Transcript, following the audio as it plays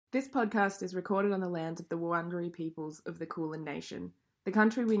This podcast is recorded on the lands of the Wurundjeri peoples of the Kulin Nation. The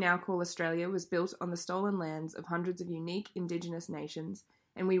country we now call Australia was built on the stolen lands of hundreds of unique Indigenous nations,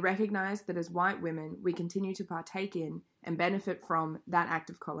 and we recognise that as white women we continue to partake in and benefit from that act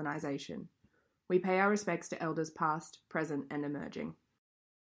of colonisation. We pay our respects to elders past, present and emerging.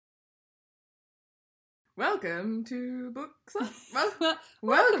 Welcome to Books.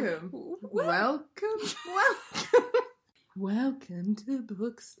 Welcome. Welcome to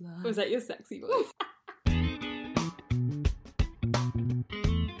Books. Was that your sexy voice?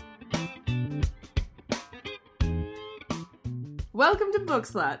 Welcome to Book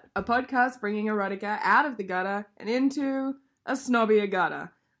Slut, a podcast bringing erotica out of the gutter and into a snobbier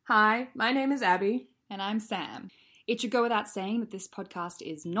gutter. Hi, my name is Abby. And I'm Sam. It should go without saying that this podcast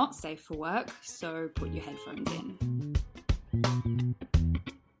is not safe for work, so put your headphones in.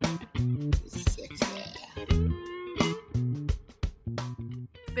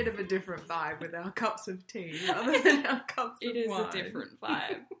 Bit of a different vibe with our cups of tea rather than our cups of wine. It is a different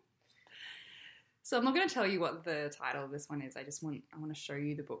vibe. So I'm not going to tell you what the title of this one is. I want to show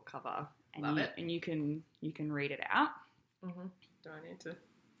you the book cover, and you can read it out. Mm-hmm. Do I need to?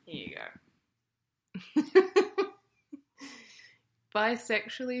 Here you go.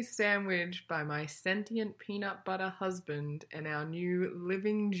 Bisexually sandwiched by my sentient peanut butter husband and our new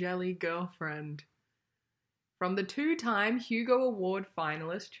living jelly girlfriend. From the two-time Hugo Award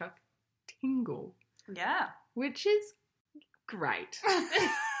finalist Chuck Tingle. Yeah. Which is great.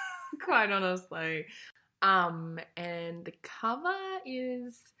 Quite honestly. And the cover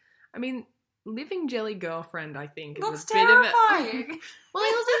is, living jelly girlfriend, I think, is looks a bit terrifying. of a... Well,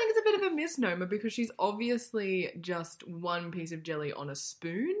 I also think it's a bit of a misnomer because she's obviously just one piece of jelly on a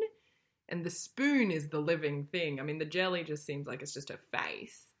spoon, and the spoon is the living thing. The jelly just seems like it's just her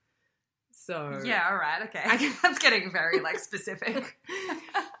face. So yeah, all right, okay. That's getting very specific.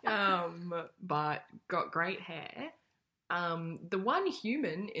 But got great hair. The one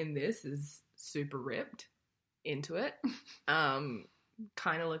human in this is super ripped into it. Kind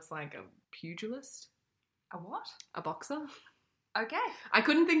of looks like a pugilist. A what? A boxer. Okay. I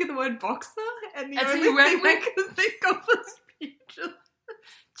couldn't think of the word boxer, and the And so only you went thing I could think of was pugilist.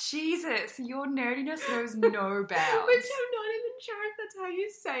 Jesus, your nerdiness knows no bounds. Which I'm not even sure if that's how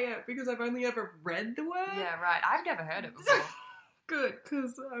you say it, because I've only ever read the word. Yeah, right. I've never heard it before. Good,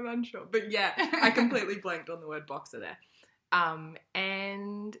 because I'm unsure. But yeah, I completely blanked on the word boxer there.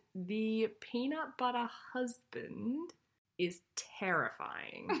 And the peanut butter husband is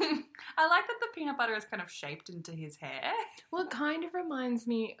terrifying. I like that the peanut butter is kind of shaped into his hair. Well, it kind of reminds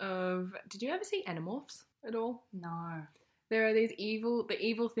me of... Did you ever see Animorphs at all? No. There are the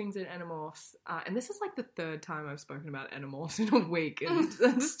evil things in Animorphs, and this is like the third time I've spoken about Animorphs in a week, and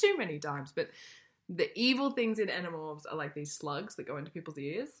that's too many times, but the evil things in Animorphs are like these slugs that go into people's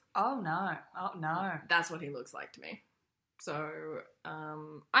ears. Oh, no. Oh, no. That's what he looks like to me. So,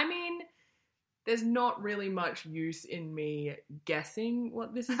 there's not really much use in me guessing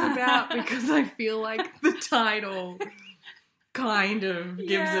what this is about because I feel like the title kind of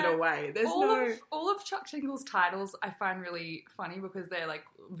gives it away. There's all of Chuck Tingle's titles I find really funny because they're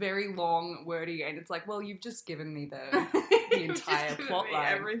very long, wordy, and it's like, well, you've just given me the entire plot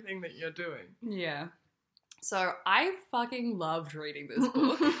line. Everything that you're doing. Yeah. So I fucking loved reading this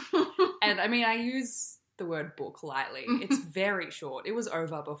book. And I use the word book lightly. It's very short. It was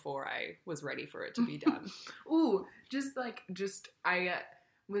over before I was ready for it to be done. Ooh, I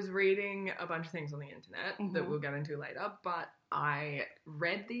was reading a bunch of things on the internet that we'll get into later, but I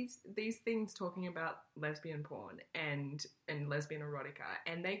read these things talking about lesbian porn and lesbian erotica,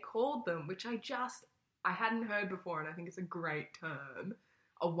 and they called them, which I hadn't heard before, and I think it's a great term,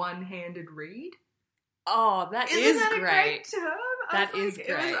 a one-handed read. Oh, that Isn't that great. A great term? That is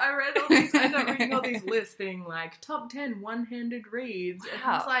great. I read all these, I ended up reading all these lists being like, top 10 one-handed reads. And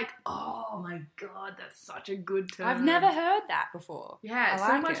I was like, oh my God, that's such a good term. I've never heard that before. Yeah, I so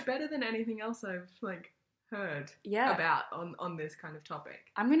like much it. better than anything else I've heard about on this kind of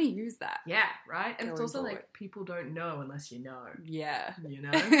topic. I'm going to use that. Yeah, right? And Going it's also forward. people don't know unless you know. Yeah. You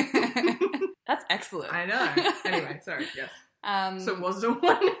know? That's excellent. I know. Anyway, sorry, yes. So was it a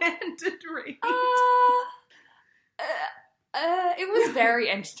one-handed read? It was very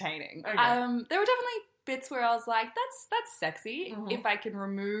entertaining. Okay. There were definitely bits where I was like, that's sexy, if I can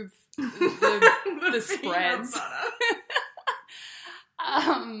remove the spreads.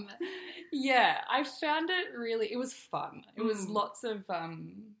 Yeah, I found it was fun. It was lots of, I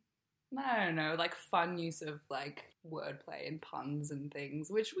don't know, fun use of, wordplay and puns and things,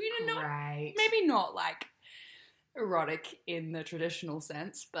 which we didn't know, maybe not, erotic in the traditional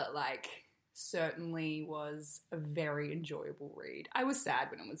sense, but, certainly was a very enjoyable read. I was sad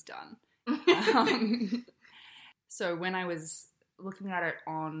when it was done. So when I was looking at it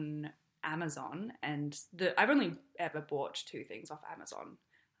on Amazon, and I've only ever bought 2 things off Amazon,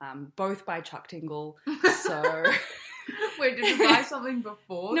 both by Chuck Tingle. So wait, did you buy something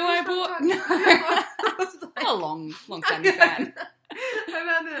before? No, I bought. No, I'm a long-standing fan.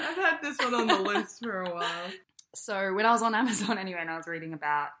 I've had this one on the list for a while. So when I was on Amazon anyway, and I was reading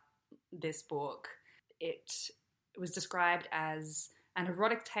about this book, it was described as an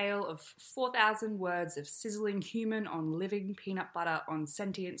erotic tale of 4,000 words of sizzling human on living peanut butter on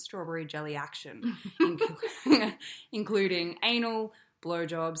sentient strawberry jelly action, including anal,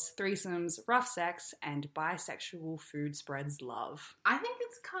 blowjobs, threesomes, rough sex, and bisexual food spreads love. I think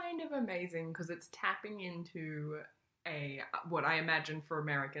it's kind of amazing because it's tapping into what I imagine for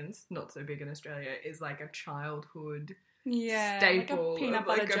Americans, not so big in Australia, is like a childhood staple, like a peanut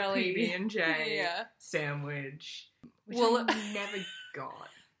butter jelly, a PB&J sandwich, which I never got.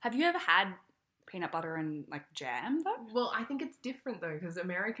 Have you ever had peanut butter and like jam though? Well, I think it's different though because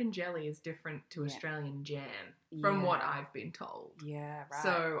American jelly is different to Australian jam, from what I've been told. Yeah, right.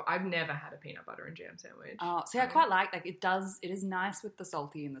 So I've never had a peanut butter and jam sandwich. Oh, see, I quite like it is nice with the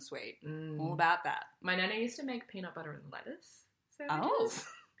salty and the sweet. All about that. My nana used to make peanut butter and lettuce sandwiches.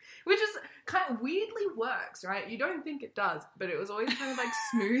 Which is kind of weirdly works, right? You don't think it does, but it was always kind of like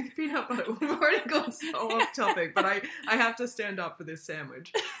smooth peanut butter. We've already gone so off topic, but I have to stand up for this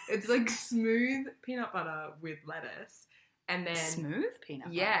sandwich. It's like smooth peanut butter with lettuce. And then smooth peanut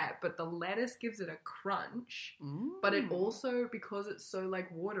butter? Yeah, but the lettuce gives it a crunch. But it also, because it's so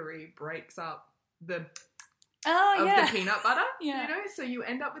like watery, breaks up the peanut butter. Yeah. You know? So you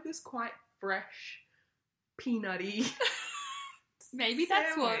end up with this quite fresh, peanutty Maybe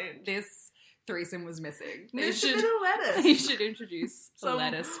that's what this threesome was missing. They should lettuce. They should introduce a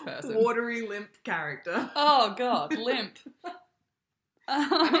lettuce person. Watery, limp character. Oh god, limp.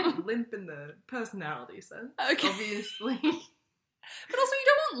 I mean limp in the personality sense, obviously. But also, you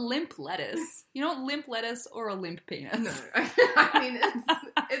don't want limp lettuce. You don't want limp lettuce or a limp penis. No, I mean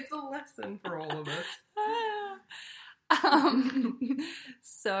it's a lesson for all of us.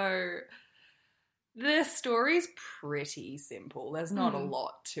 So the story's pretty simple. There's not a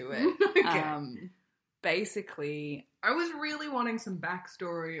lot to it. Okay. Basically, I was really wanting some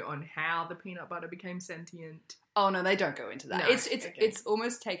backstory on how the peanut butter became sentient. Oh no, they don't go into that. No, it's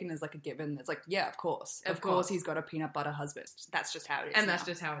almost taken as like a given. It's like, yeah, of course he's got a peanut butter husband. That's just how it is. And that's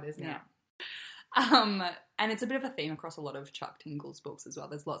just how it is now. Yeah. And it's a bit of a theme across a lot of Chuck Tingle's books as well.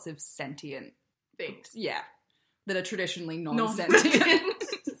 There's lots of sentient things. Yeah. That are traditionally non-sentient.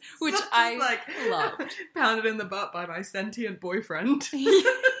 Which I love. Pounded in the butt by my sentient boyfriend.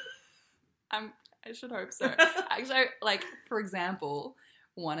 I should hope so. Actually, like, for example,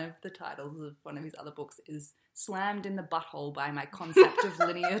 one of the titles of one of his other books is Slammed in the Butthole by My Concept of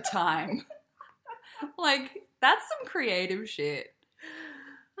Linear Time. Like, that's some creative shit.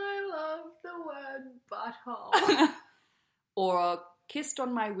 I love the word butthole. Or Kissed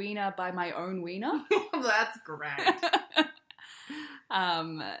on My Wiener by My Own Wiener. That's great.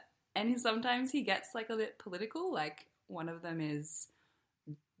 And sometimes he gets like a bit political. Like one of them is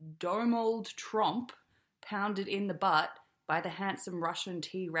Donald Trump pounded in the butt by the handsome Russian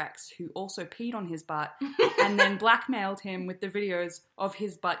T-Rex who also peed on his butt and then blackmailed him with the videos of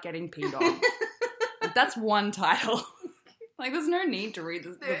his butt getting peed on. Like, that's one title. Like there's no need to read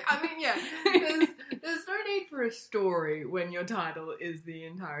this. I mean, yeah, there's no need for a story when your title is the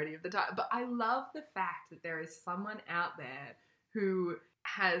entirety of the title. But I love the fact that there is someone out there who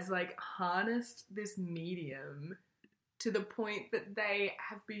has like harnessed this medium to the point that they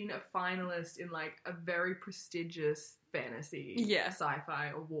have been a finalist in like a very prestigious fantasy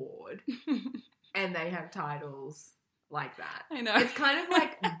sci-fi award. And they have titles like that. I know. It's kind of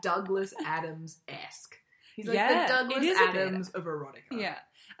like Douglas Adams-esque. He's like the Douglas Adams of erotica. Yeah.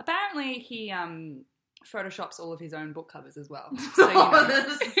 Apparently he photoshops all of his own book covers as well. So, you know.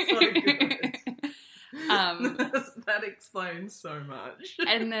 That's so good. That explains so much.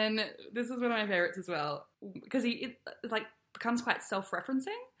 And then this is one of my favorites as well because it like becomes quite self-referencing.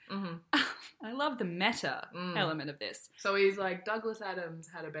 Mm-hmm. I love the meta element of this. So he's like, Douglas Adams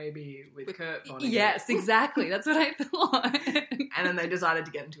had a baby with Kurt Vonnegut. Yes, exactly. That's what I thought. And then they decided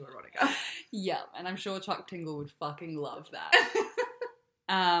to get into erotica. Yeah, and I'm sure Chuck Tingle would fucking love that.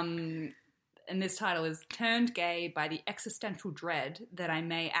 And this title is Turned Gay by the Existential Dread That I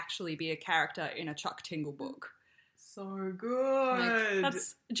May Actually Be a Character in a Chuck Tingle Book. So good. Like,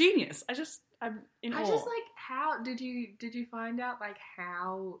 that's genius. I'm in awe. Just like, how did you find out like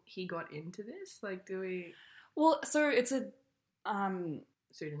how he got into this? Like, do we? Well, so it's a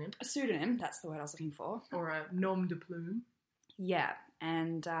Pseudonym. A pseudonym, that's the word I was looking for. Or a nom de plume. Yeah,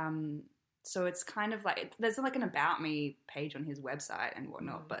 and so it's kind of like, there's like an About Me page on his website and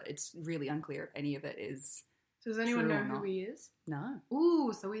whatnot, but it's really unclear if any of it is So does anyone true know or who not. he is? No.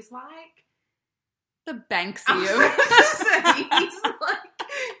 Ooh, so he's like... The Banksy I was of... about to say, he's like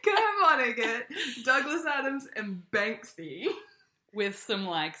Kurt Vonnegut, Douglas Adams, and Banksy. with some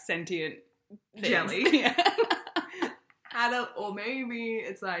like sentient things. Jelly. Yeah. Or maybe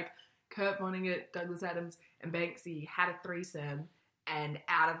it's like Kurt Vonnegut, Douglas Adams, and Banksy had a threesome, and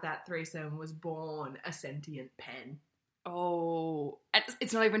out of that threesome was born a sentient pen. Oh,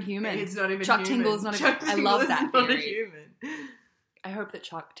 it's not even human. It's not even Chuck human. Tingle's not even... Chuck I love Tingle that is not a theory. human. I hope that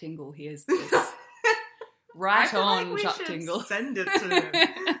Chuck Tingle hears this. Right I feel on, like we Chuck should Tingle. send it to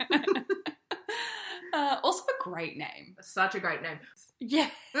him. Also a great name. Such a great name. Yeah.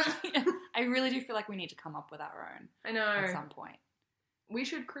 I really do feel like we need to come up with our own I know. at some point. We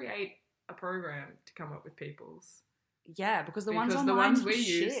should create a program to come up with people's. Yeah, because the ones Because online the ones we were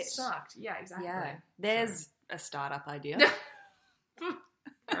used shit. sucked. Yeah, exactly. Yeah. There's a startup idea.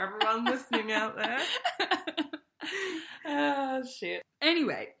 For everyone listening out there. Oh, shit.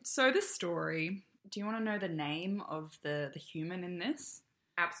 Anyway, so this story, do you want to know the name of the human in this?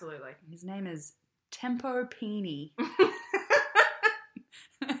 Absolutely. His name is Tempo Peeny.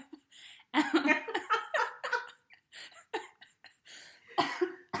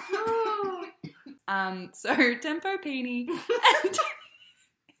 So Tempo Peeny and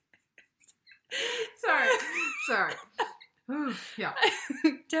Sorry. Yeah.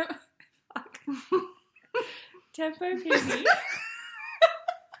 Fuck. Tempo Peeny.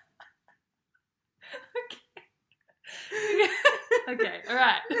 Okay, all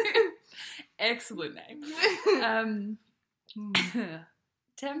right. Excellent name.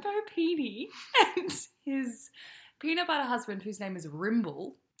 Tempo Peeny and his peanut butter husband, whose name is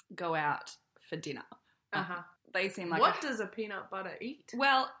Rimble, go out for dinner. Uh-huh. They seem like What does a peanut butter eat?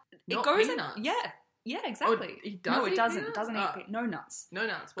 Well, it Not goes peanuts. in. Yeah, exactly. Oh, he does no, it eat doesn't. peanuts? It doesn't Oh. eat no nuts. No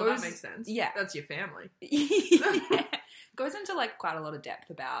nuts. Well, Goes- that makes sense. yeah. That's your family. Yeah. Goes into like quite a lot of depth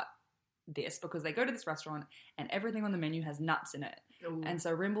about this because they go to this restaurant and everything on the menu has nuts in it. Ooh. And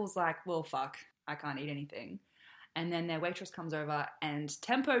so Rimble's like, well, fuck, I can't eat anything. And then their waitress comes over and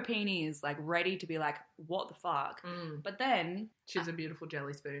Tempo Peeny is like ready to be like, what the fuck? Mm. But then, She's a beautiful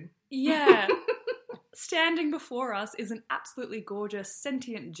jelly spoon. yeah, standing before us is an absolutely gorgeous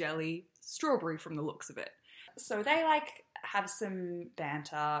sentient jelly, strawberry from the looks of it. So they like have some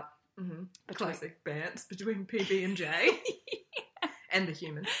banter. Mm-hmm. Between- Classic bants between PB and J. And the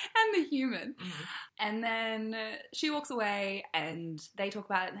human. And the human. Mm-hmm. And then she walks away and they talk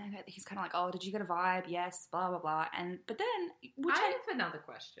about it and he's kind of like, oh, did you get a vibe? Yes, blah, blah, blah. But then... I have another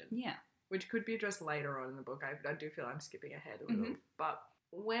question. Yeah. Which could be addressed later on in the book. I do feel I'm skipping ahead a little. Mhm. But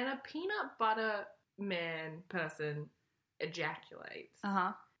when a peanut butter person ejaculates,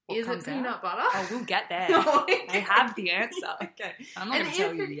 Uh-huh. What is it comes out? peanut butter? Oh, we'll get there. Oh, okay. I have the answer. Okay. I'm not And going to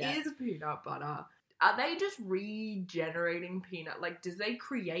tell if you it yet. is peanut butter, are they just regenerating peanut? Like, does they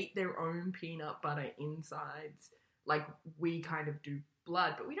create their own peanut butter insides? Like we kind of do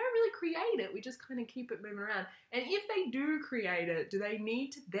blood, but we don't really create it. We just kind of keep it moving around. And if they do create it, do they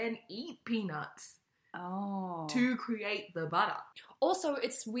need to then eat peanuts Oh. to create the butter? Also,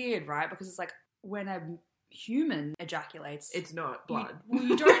 it's weird, right? Because it's like when a human ejaculates, It's not blood.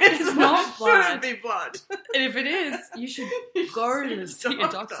 you don't, it's not blood. Shouldn't be blood. And if it is, you should go to see a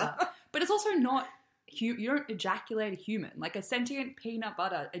doctor. But it's also not... You don't ejaculate a human. Like a sentient peanut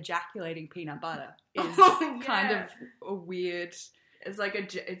butter ejaculating peanut butter is Oh, kind yeah. of a weird... It's like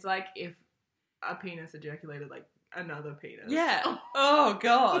if a penis ejaculated like another penis. Yeah. Oh,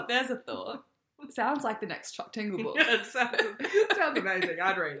 God. There's a thought. Sounds like the next Chuck Tingle book. Yeah, it sounds amazing.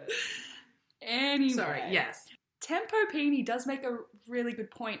 I'd read it. Anyway. Sorry, yes. Tempo Peeny does make a really good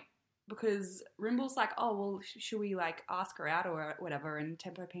point because Rimble's like, oh, well, should we, like, ask her out or whatever? And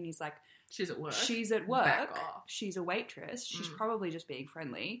Tempo Peeny's like, She's at work. she's at work. Back off. She's a waitress. She's Mm. probably just being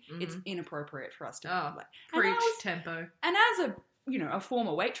friendly. Mhm. It's inappropriate for us to... Oh, like, Preach and I was- tempo. And as a, a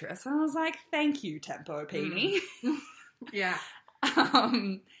former waitress, I was like, thank you, Tempo Peeny. Yeah.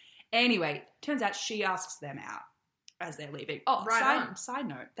 Anyway, turns out she asks them out as they're leaving. Oh, Right side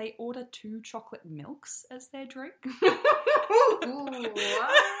note, they order 2 chocolate milks as their drink. What? I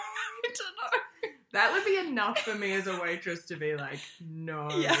don't know. That would be enough for me as a waitress to be like, no.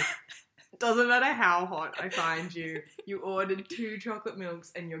 Yeah. Doesn't matter how hot I find you. You ordered 2 chocolate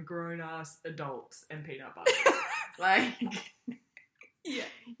milks and you're grown-ass adults and peanut butter. Like, Yeah.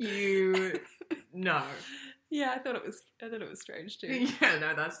 no. Yeah, I thought it was strange too. Yeah,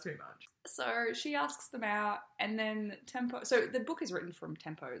 no, that's too much. So she asks them out, and then Tempo. So the book is written from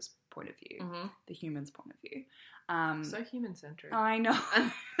Tempo's point of view, the human's point of view. So human-centric. I know.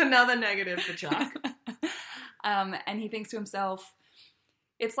 Another negative for Chuck. And he thinks to himself,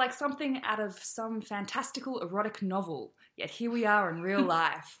 it's like something out of some fantastical erotic novel, yet here we are in real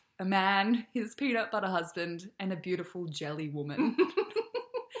life. A man, his peanut butter husband, and a beautiful jelly woman.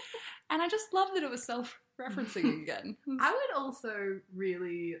 And I just love that it was self-referencing again. I would also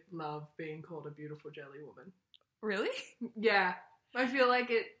really love being called a beautiful jelly woman. Really? Yeah. I feel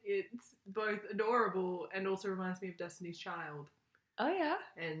like it's both adorable and also reminds me of Destiny's Child. Oh, yeah.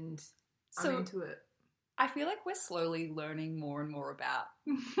 And So, I'm into it. I feel like we're slowly learning more and more about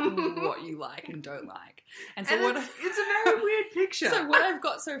what you like and don't like. And so it's a very weird picture. So what I've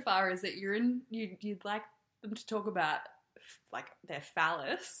got so far is that you'd like them to talk about like their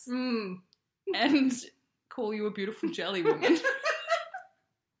phallus and call you a beautiful jelly woman.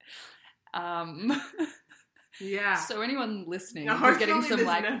 Yeah. So anyone listening is getting some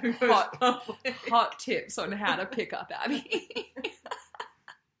like hot tips on how to pick up Abby.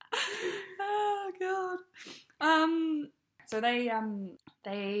 Oh god. So they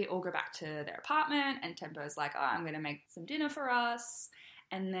all go back to their apartment, and Tempo's like, "Oh, I'm going to make some dinner for us."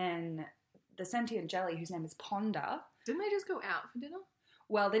 And then the sentient jelly, whose name is Ponder. Didn't they just go out for dinner?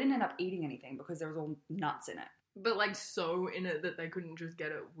 Well, they didn't end up eating anything because there was all nuts in it. But like so in it that they couldn't just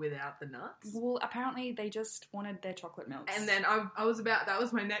get it without the nuts? Well, apparently they just wanted their chocolate milks. And then that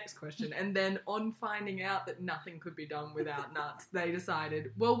was my next question. And then on finding out that nothing could be done without nuts, they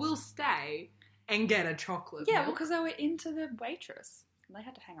decided, well, we'll stay and get a chocolate milk. Well, because they were into the waitress. They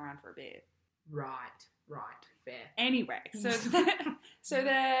had to hang around for a bit. Right, fair. Anyway, so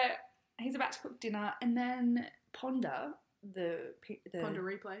he's about to cook dinner, and then Ponder, the Ponder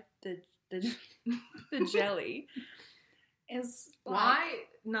replay. The jelly is like, why?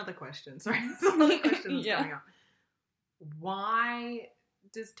 Another question. Sorry, there's a lot of questions coming up. Why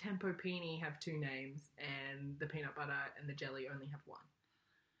does Tempo Peony have two names and the peanut butter and the jelly only have one?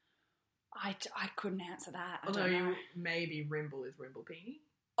 I couldn't answer that. Although maybe Rimble is Rimble Peony.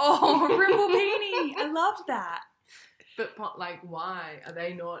 Oh, Rimble Peony! I love that. But like, why are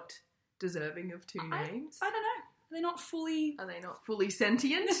they not deserving of two names? I don't know. Are they not fully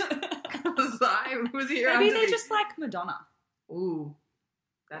sentient? Was here. Maybe they're just like Madonna. Ooh,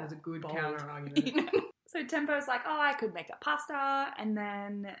 that is a good counter argument. Yeah. So Tempo's like, "Oh, I could make a pasta," and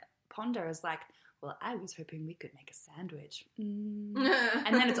then Ponder is like, "Well, I was hoping we could make a sandwich," and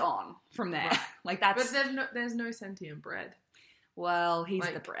then it's on from there. Right. Like that's. But there's no sentient bread. Well, he's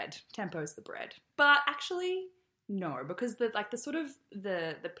the bread. Tempo's the bread, but actually, no, because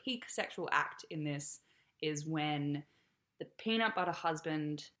the peak sexual act in this is when the peanut butter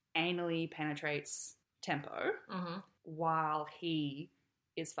husband anally penetrates Tempo while he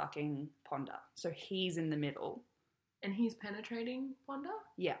is fucking Ponder. So he's in the middle. And he's penetrating Ponder?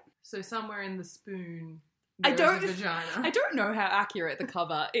 Yeah. So somewhere in the spoon there's a vagina. I don't know how accurate the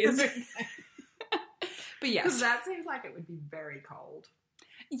cover is. But yes. Because that seems like it would be very cold.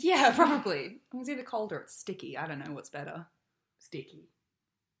 Yeah, probably. It's either cold or it's sticky. I don't know what's better. Sticky.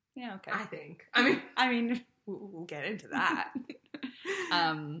 Yeah, okay. I think. I mean, we'll get into that.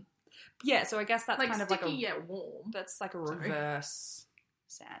 Yeah, so I guess that's like kind of sticky like yet warm. That's like a reverse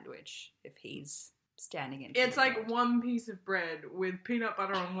sandwich if he's standing in. It's like one piece of bread with peanut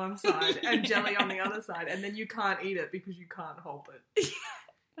butter on one side and jelly on the other side, and then you can't eat it because you can't hold it.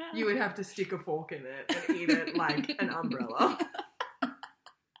 You would have to stick a fork in it and eat it like an umbrella.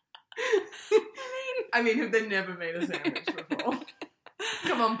 I mean, have they never made a sandwich before?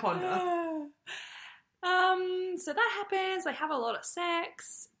 Come on, Ponder. So that happens. They have a lot of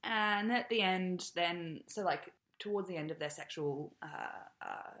sex, and at the end, towards the end of their sexual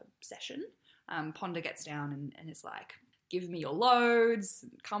session, Ponder gets down and is like, "Give me your loads,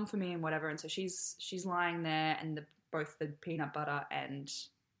 come for me," and whatever. And so she's lying there, and both the peanut butter and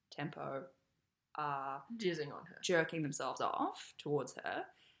Tempo are jizzing on her, jerking themselves off towards her.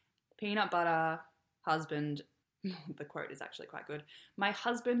 Peanut butter husband. The quote is actually quite good. "My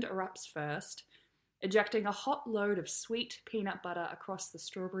husband erupts first, ejecting a hot load of sweet peanut butter across the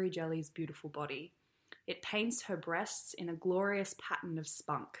strawberry jelly's beautiful body. It paints her breasts in a glorious pattern of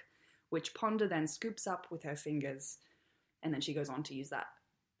spunk, which Ponder then scoops up with her fingers." And then she goes on to use that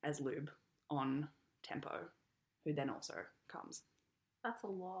as lube on Tempo, who then also comes. That's a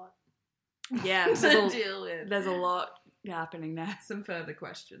lot. Yeah, there's a lot happening there. Some further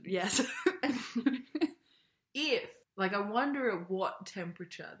questions. Yes. I wonder at what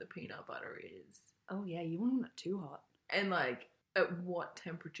temperature the peanut butter is. Oh yeah, you wouldn't want it too hot. And at what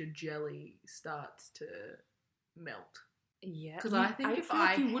temperature jelly starts to melt. Yeah. Because I think if feel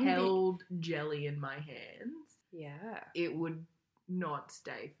like I you wouldn't held jelly in my hands, Yeah. it would not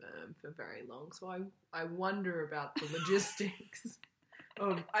stay firm for very long. So I wonder about the logistics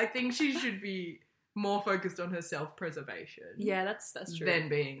of, I think she should be more focused on her self-preservation. Yeah, that's true. Than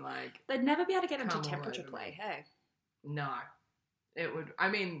being like... They'd never be able to get into come all temperature over play, me. hey? No. It would... I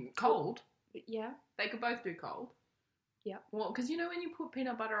mean, cold. Yeah. They could both do cold. Yeah. Well, because you know when you put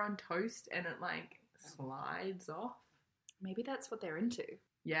peanut butter on toast and it, like, slides off? Maybe that's what they're into.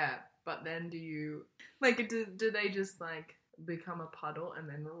 Yeah, but then do you... Like, do they just, like, become a puddle and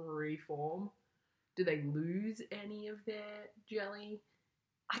then reform? Do they lose any of their jelly?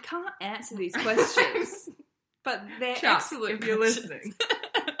 I can't answer these questions, but they're Chuck, excellent if you're questions.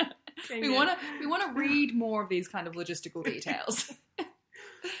 listening. we want to read more of these kind of logistical details. I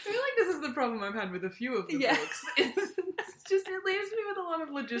feel like this is the problem I've had with a few of the books. It's just, it leaves me with a lot of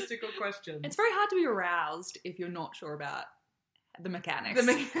logistical questions. It's very hard to be aroused if you're not sure about the mechanics.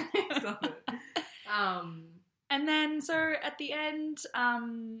 The mechanics of it. And then, so at the end,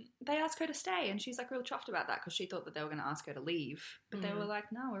 they ask her to stay, and she's like real chuffed about that because she thought that they were going to ask her to leave. But they were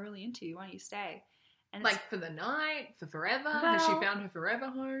like, no, we're really into you. Why don't you stay? And like, for the night, for forever? Well, has she found her forever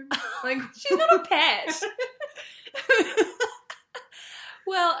home? Like, she's not a pet.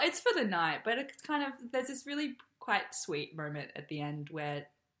 Well, it's for the night, but it's kind of, there's this really quite sweet moment at the end where...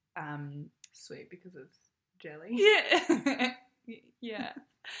 sweet because it's jelly? Yeah. Yeah.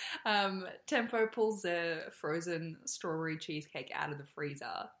 Tempo pulls a frozen strawberry cheesecake out of the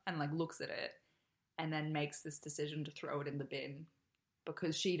freezer and, like, looks at it and then makes this decision to throw it in the bin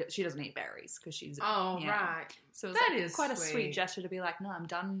because she doesn't eat berries because she's... Oh, right. So it's that like is quite sweet. A sweet gesture to be like, no, I'm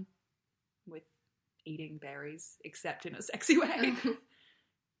done with eating berries except in a sexy way.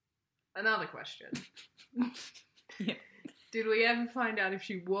 Another question. Yeah. Did we ever find out if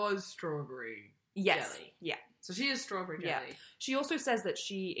she was strawberry jelly? Yeah. So she is strawberry jelly. Yeah. She also says that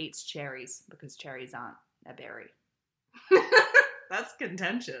she eats cherries because cherries aren't a berry. That's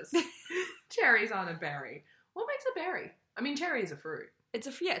contentious. Cherries aren't a berry. What makes a berry? I mean, cherry is a fruit.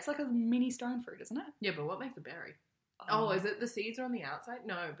 It's like a mini stone fruit, isn't it? Yeah, but what makes a berry? Oh, is it the seeds are on the outside?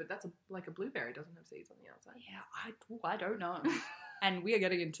 No, but that's like a blueberry doesn't have seeds on the outside. Yeah, I don't know. And we are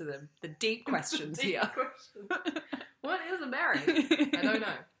getting into the deep questions Deep here. questions. What is a berry? I don't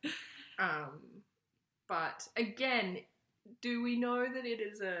know. But again, do we know that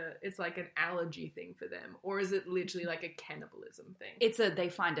it's like an allergy thing for them, or is it literally like a cannibalism thing? They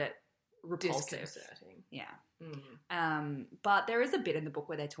find it repulsive. Disconcerting. Yeah. But there is a bit in the book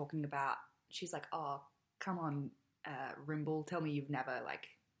where they're talking about, she's like, oh, come on, Rimble, tell me you've never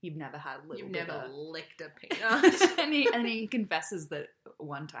had a little You've bit never of... licked a peanut. and he confesses that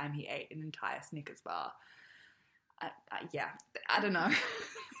one time he ate an entire Snickers bar. Yeah, I don't know.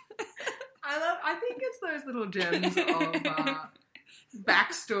 I think it's those little gems of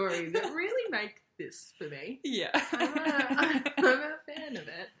backstory that really make this for me. Yeah. I'm a fan of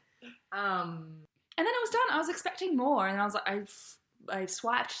it. And then it was done. I was expecting more, and I was like, I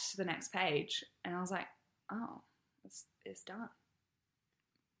swiped to the next page, and I was like, oh, it's done.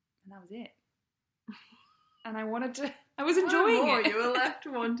 And that was it. And I was enjoying it. You were left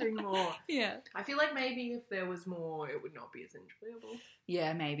wanting more. Yeah. I feel like maybe if there was more, it would not be as enjoyable.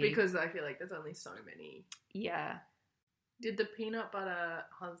 Yeah, maybe. Because I feel like there's only so many. Yeah. Did the peanut butter,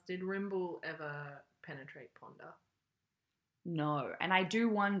 did Rimble ever penetrate Ponder? No. And I do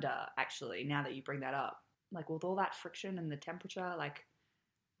wonder, actually, now that you bring that up, like with all that friction and the temperature, like,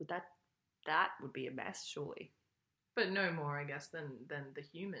 that would be a mess, surely. But no more, I guess, than the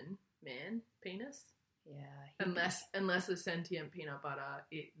human man penis. Yeah. Unless a sentient peanut butter,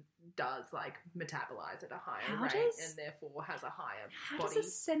 it does like metabolize at a higher rate and therefore has a higher body. How does a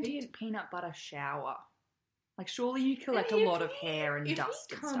sentient heat. peanut butter shower? Like, surely you collect a lot of hair and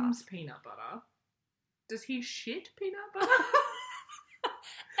dust and stuff. If he comes peanut butter, does he shit peanut butter?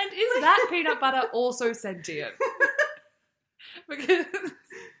 And is that peanut butter also sentient? Because...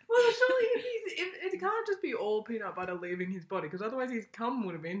 Well, surely if it can't just be all peanut butter leaving his body, because otherwise his cum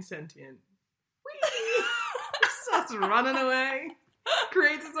would have been sentient. Whee! Starts running away.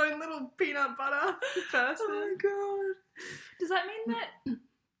 Creates its own little peanut butter person. Oh my god. Does that mean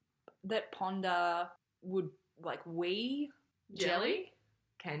that Ponder would, like, wee jelly?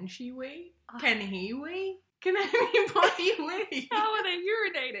 Can she wee? Can he wee? Can anybody wee? How are they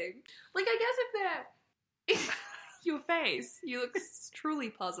urinating? Like, I guess if they're... Your face. You look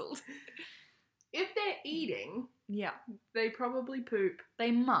truly puzzled. If they're eating... Yeah. They probably poop... They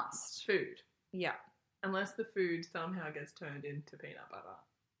must. Food. Yeah. Unless the food somehow gets turned into peanut butter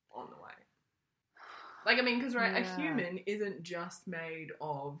on the way. Like, I mean, because, right, a human isn't just made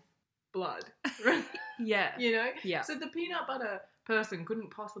of blood. Yeah. You know? Yeah. So the peanut butter person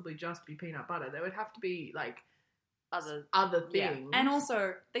couldn't possibly just be peanut butter. There would have to be, like, other things. Yeah. And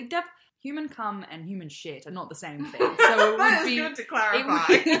also, human cum and human shit are not the same thing. So it would be good to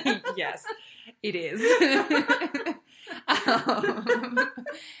clarify. Yes, it is.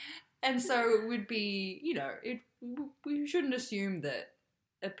 And so it would be, you know, we shouldn't assume that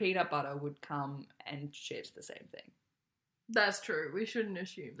a peanut butter would come and shit the same thing. That's true. We shouldn't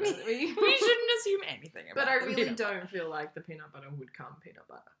assume that. We shouldn't assume anything about But I the really peanut butter. don't feel like the peanut butter would come peanut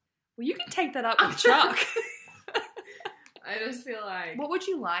butter. Well, you can take that up with Chuck. I just feel like... What would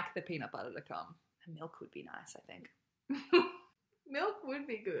you like the peanut butter to come? Milk would be nice, I think. Milk would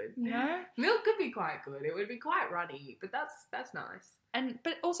be good. No? Milk could be quite good. It would be quite runny, but that's nice.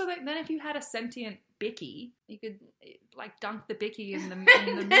 But also then if you had a sentient bicky, you could like dunk the bicky in the milk.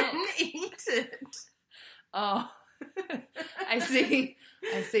 And eat it. Oh, I see.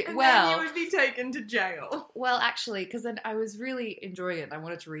 And well, then you would be taken to jail. Well, actually, because then I was really enjoying it. And I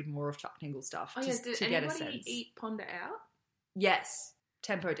wanted to read more of Chuck Tingle stuff just to get a sense. Did anybody eat Ponder out? Yes,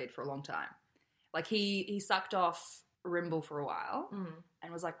 Tempo did for a long time. Like he sucked off Rimble for a while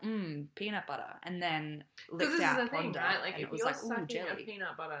and was like, peanut butter, and then licked out Ponder. Thing, right? Like and if it was you're like, sucking jelly. a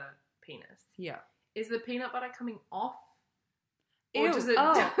peanut butter penis, yeah, is the peanut butter coming off? Ew. Or does it?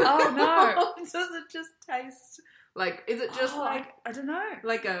 Oh no! Does it just taste like? Is it just like I don't know,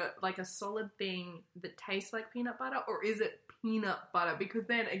 like a solid thing that tastes like peanut butter, or is it peanut butter? Because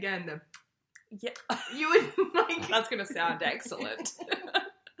then again, you would like that's gonna sound excellent.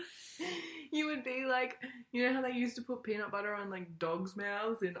 You would be like, you know how they used to put peanut butter on like dogs'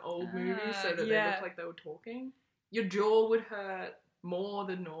 mouths in old movies so that they looked like they were talking? Your jaw would hurt more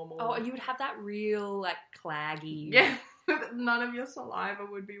than normal. Oh, you would have that real like claggy. Yeah, none of your saliva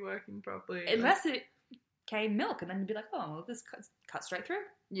would be working properly. Unless it came milk, and then you'd be like, oh, well, this cut straight through.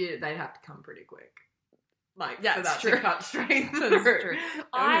 Yeah, they'd have to come pretty quick. Like, that's for that true. to cut straight through. That's true.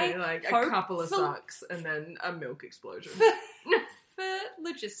 Okay, like a couple of sucks and then a milk explosion. For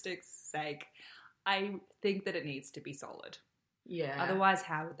logistics' sake, I think that it needs to be solid. Yeah. Otherwise,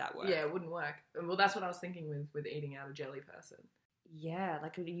 how would that work? Yeah, it wouldn't work. Well, that's what I was thinking with eating out a jelly person. Yeah,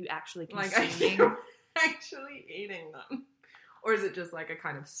 like are you actually Like, consuming? are you actually eating them? Or is it just like a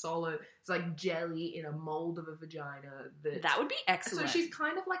kind of solid, it's like jelly in a mold of a vagina? That would be excellent. So she's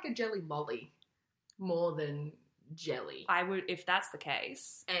kind of like a jelly molly more than jelly. I would, if that's the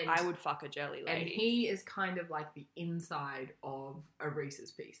case, I would fuck a jelly lady. And he is kind of like the inside of a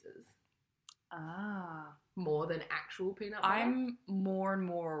Reese's Pieces. Ah. More than actual peanut butter. I'm more and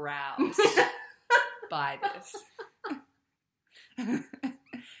more aroused by this.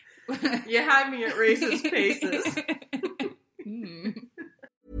 You had me at Reese's Pieces.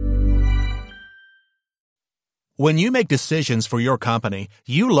 When you make decisions for your company,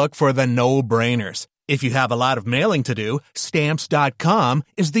 you look for the no-brainers. If you have a lot of mailing to do, Stamps.com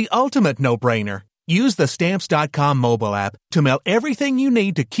is the ultimate no-brainer. Use the Stamps.com mobile app to mail everything you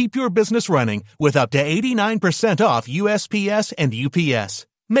need to keep your business running with up to 89% off USPS and UPS.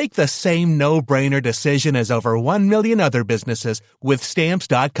 Make the same no-brainer decision as over 1 million other businesses with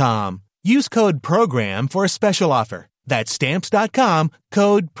Stamps.com. Use code PROGRAM for a special offer. That's Stamps.com,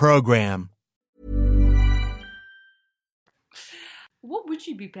 code PROGRAM. What would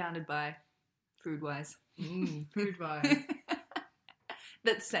you be pounded by, food-wise? Food-wise.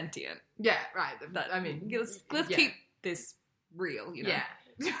 That's sentient. Yeah, right. I mean, let's keep this real, you know?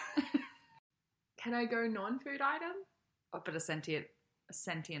 Yeah. Can I go non-food item? Oh, but a sentient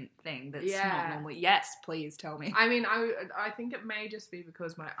thing that's not normally... Yes, please tell me. I mean, I think it may just be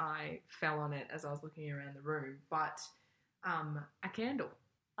because my eye fell on it as I was looking around the room, but a candle.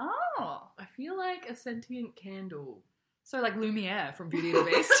 Oh. I feel like a sentient candle. So like Lumiere from Beauty and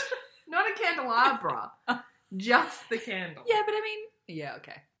the Beast? Not a candelabra. Just the candle. Yeah, but I mean... Yeah,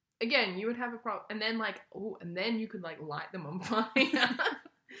 okay. Again, you would have a problem. And then and then you could like light them on fire.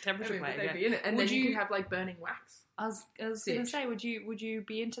 Temperature play, yeah. Be in it. And then you could have like burning wax. I was going to say, would you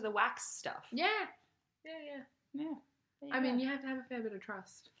be into the wax stuff? Yeah. I mean, you have to have a fair bit of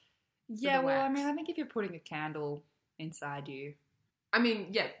trust. Yeah, well, I mean, I think if you're putting a candle inside you. I mean,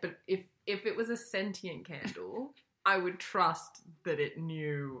 yeah, but if it was a sentient candle, I would trust that it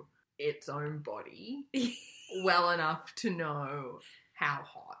knew its own body well enough to know how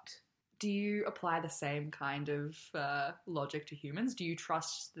hot. Do you apply the same kind of logic to humans? Do you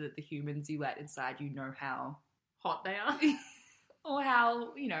trust that the humans you let inside you know how hot they are? Or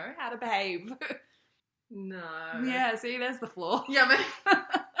how, how to behave? No. Yeah, see, there's the flaw. Yeah,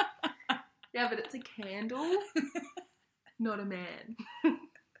 but it's a candle, not a man.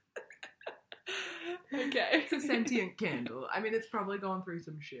 Okay. It's a sentient candle. I mean, it's probably gone through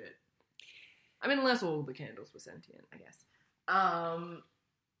some shit. I mean, unless all the candles were sentient, I guess.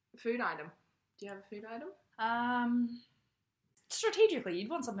 Food item. Do you have a food item? Strategically, you'd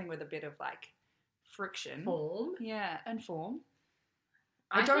want something with a bit of, like, friction. Form? Yeah, and form.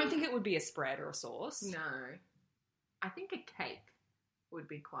 I don't think it would be a spread or a sauce. No. I think a cake would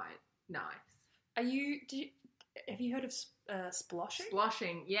be quite nice. Have you heard of sploshing?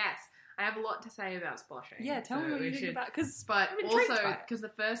 Sploshing, yes. I have a lot to say about sploshing. Yeah, tell me what you think about it. But also, because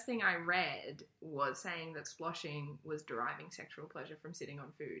the first thing I read was saying that sploshing was deriving sexual pleasure from sitting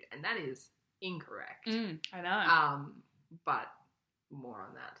on food, and that is incorrect. I know. But more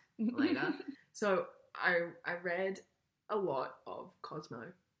on that later. So I read a lot of Cosmo.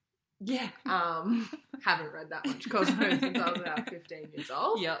 Yeah. Haven't read that much Cosmo since I was about 15 years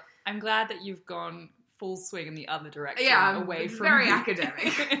old. Yeah. I'm glad that you've gone full swing in the other direction. Yeah, away from very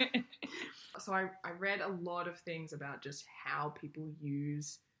academic. So I read a lot of things about just how people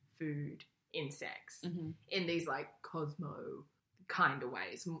use food in sex in these like Cosmo kind of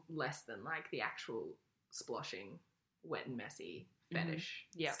ways, less than like the actual sploshing, wet and messy fetish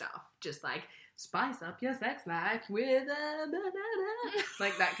stuff. Just like spice up your sex life with a banana,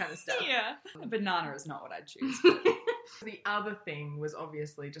 like that kind of stuff. Yeah, a banana is not what I'd choose. The other thing was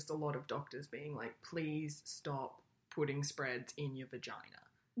obviously just a lot of doctors being like, please stop putting spreads in your vagina.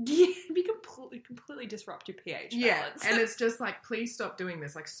 Yeah, we completely disrupt your pH balance. Yeah, and it's just like, please stop doing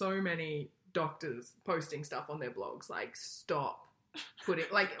this. Like, so many doctors posting stuff on their blogs, like, stop putting,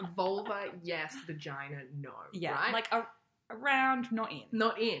 like, vulva, yes, vagina, no. Yeah, right? like around, not in.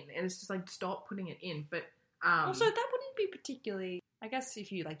 Not in, and it's just like, stop putting it in. But also, that wouldn't be particularly, I guess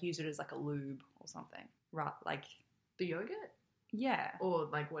if you, like, use it as, like, a lube or something, right, like... The yogurt? Yeah. Or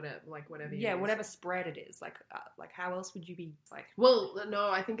like whatever. Yeah, whatever spread it is. Like how else would you be like? Well,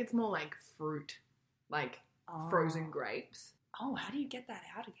 no, I think it's more like fruit, like frozen grapes. Oh, how do you get that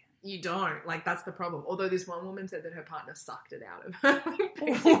out again? You don't. Like, that's the problem. Although this one woman said that her partner sucked it out of her.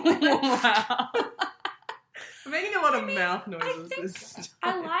 Wow. I'm making a lot of mouth noises.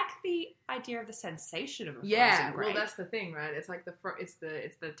 I like the idea of the sensation of a frozen grape. Well, that's the thing, right? It's like it's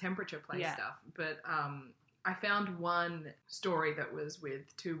the temperature play stuff. But I found one story that was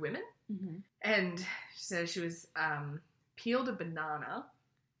with two women, and she said she was peeled a banana.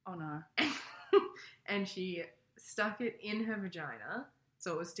 Oh no! And she stuck it in her vagina,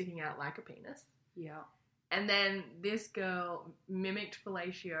 so it was sticking out like a penis. Yeah. And then this girl mimicked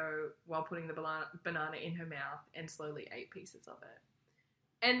fellatio while putting the banana in her mouth and slowly ate pieces of it.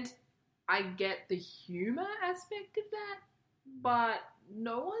 And I get the humour aspect of that, but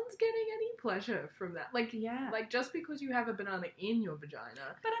no one's getting any pleasure from that. Like, like just because you have a banana in your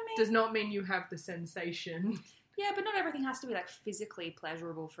vagina, but I mean, does not mean you have the sensation. Yeah, but not everything has to be like physically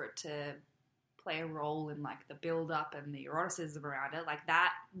pleasurable for it to play a role in like the build-up and the eroticism around it. Like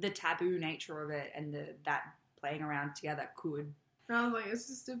that, the taboo nature of it and that playing around together could. And I was like, it's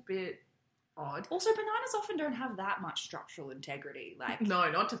just a bit odd. Also, bananas often don't have that much structural integrity. Like,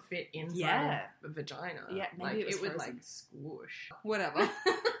 no, not to fit inside a vagina. Yeah, maybe like, it would like squish. Whatever.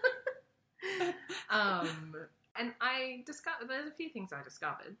 And I discovered there's a few things I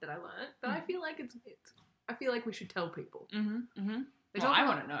discovered that I learned that I feel like I feel like we should tell people. I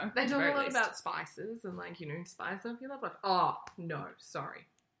want to know. They talk a lot about spices and like, spice up your love life. Oh no, sorry.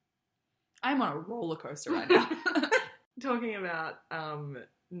 I'm on a roller coaster right now. Talking about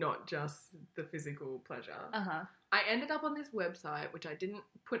not just the physical pleasure. I ended up on this website, which I didn't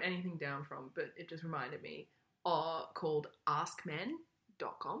put anything down from, but it just reminded me, called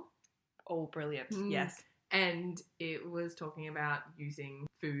askmen.com. Oh, brilliant. Yes. And it was talking about using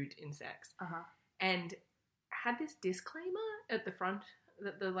food in sex. And had this disclaimer at the front,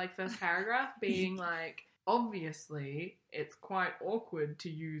 the like first paragraph being like, obviously it's quite awkward to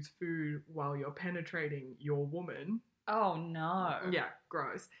use food while you're penetrating your woman. Oh no. Yeah,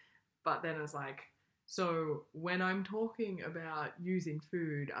 gross. But then it's like, so when I'm talking about using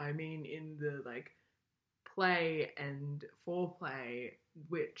food, I mean in the like play and foreplay,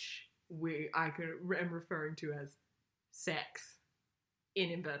 which I am referring to as sex in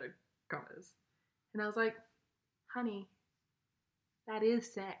inverted commas. And I was like, honey, that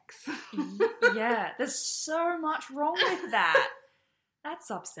is sex. Yeah, there's so much wrong with that. That's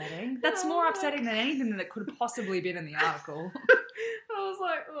upsetting. That's more upsetting than anything that could have possibly been in the article. I was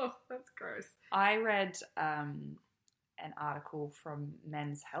like, oh, that's gross. I read an article from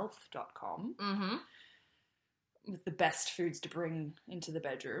menshealth.com with the best foods to bring into the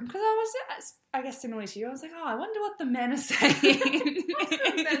bedroom. Because I guess similarly to you, I was like, oh, I wonder what the men are saying. What do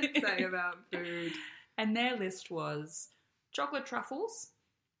the men say about food? And their list was chocolate truffles,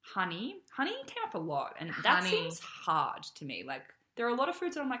 honey. Honey came up a lot, and that seems hard to me. Like, There are a lot of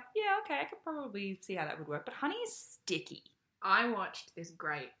foods that I'm like, yeah, okay, I could probably see how that would work. But honey is sticky. I watched this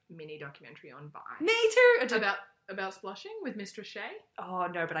great mini documentary on Vice. Me too! About sploshing with Mistress Shay. Oh,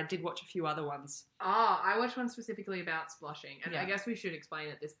 no, but I did watch a few other ones. I watched one specifically about sploshing. And Yeah. I guess we should explain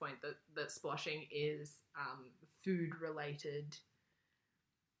at this point that sploshing is food-related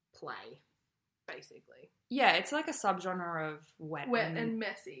play, basically. Yeah, it's like a subgenre of wet and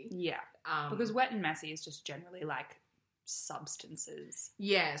messy. Yeah, because wet and messy is just generally like substances.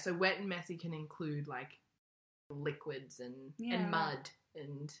 Yeah, so wet and messy can include like liquids and mud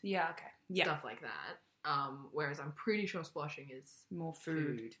and stuff like that. Whereas I'm pretty sure sploshing is more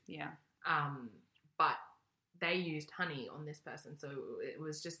food. Yeah. But they used honey on this person, so it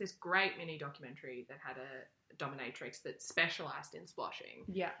was just this great mini documentary that had a dominatrix that specialized in sploshing.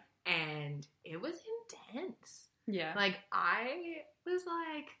 Yeah. And it was intense. Yeah. Like, I was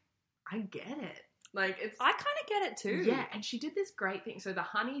like, I get it. Like, I kind of get it too. Yeah, and she did this great thing. So the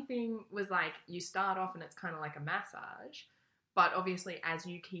honey thing was like, you start off and it's kind of like a massage, but obviously as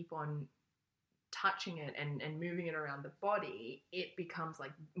you keep on touching it and moving it around the body, it becomes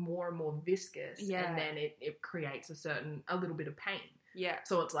like more and more viscous. Yeah. And then it creates a little bit of pain. Yeah.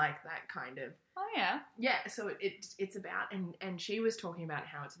 So it's like that kind of... Oh, yeah. Yeah, so it's about... And she was talking about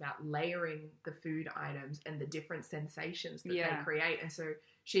how it's about layering the food items and the different sensations that they create. And so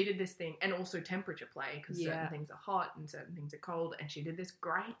she did this thing, and also temperature play, because certain things are hot and certain things are cold. And she did this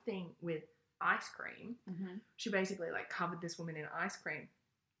great thing with ice cream. Mm-hmm. She basically like covered this woman in ice cream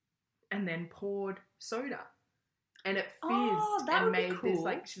and then poured soda. And it fizzed and made this,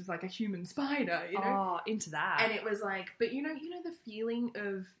 like, she was like a human spider, you know? Oh, into that. And it was like, but you know the feeling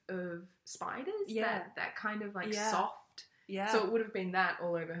of spiders? Yeah. That kind of like soft. Yeah. So it would have been that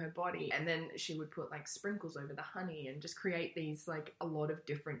all over her body. And then she would put like sprinkles over the honey and just create these like a lot of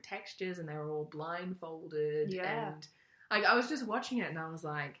different textures, and they were all blindfolded. Yeah. And like, I was just watching it and I was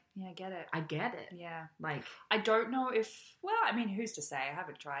like, yeah, I get it. I get it. Yeah. Like, I don't know if, well, I mean, who's to say? I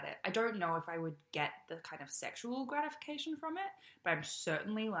haven't tried it. I don't know if I would get the kind of sexual gratification from it, but I'm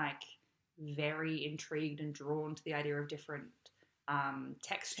certainly like very intrigued and drawn to the idea of different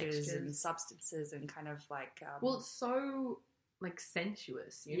textures and substances and kind of like... well, it's so like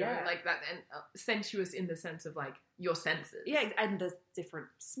sensuous, you know, like that, and sensuous in the sense of like your senses. Yeah, and the different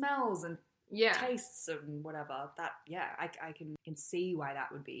smells and tastes and whatever. That, I can see why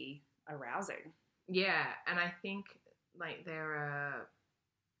that would be arousing. Yeah, and I think like there are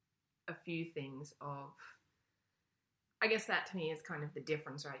a few things of, I guess that to me is kind of the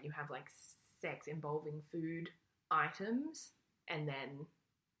difference, right? You have like sex involving food items, and then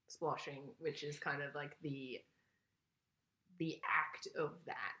sploshing, which is kind of like the act of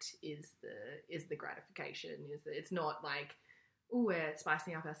that is the gratification. It's not like, ooh, we're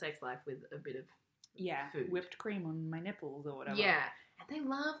spicing up our sex life with a bit of food. Whipped cream on my nipples or whatever. Yeah, and they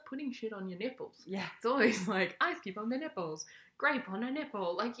love putting shit on your nipples. Yeah, it's always like ice cube on the nipples, grape on a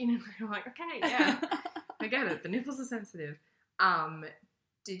nipple. Like, you know, you're like, okay, yeah, I get it. The nipples are sensitive.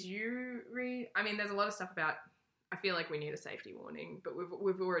 Did you read? I mean, there's a lot of stuff about. I feel like we need a safety warning, but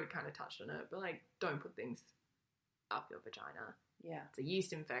we've already kind of touched on it. But like, don't put things up your vagina. Yeah, it's a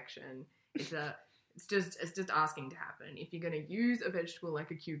yeast infection. It's just asking to happen. If you're going to use a vegetable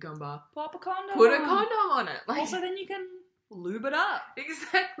like a cucumber, pop a condom. Put a condom on it. Like, also, then you can lube it up.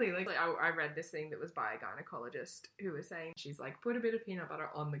 Exactly. Like I read this thing that was by a gynecologist who was saying, she's like, put a bit of peanut butter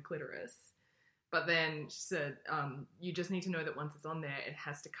on the clitoris. But then she said, you just need to know that once it's on there, it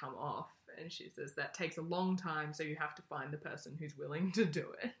has to come off. And she says that takes a long time, so you have to find the person who's willing to do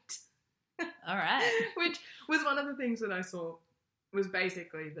it. All right. Which was one of the things that I saw was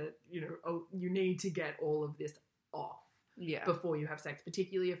basically that, you know, you need to get all of this off before you have sex,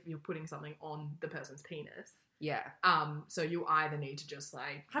 particularly if you're putting something on the person's penis. Yeah. So you either need to just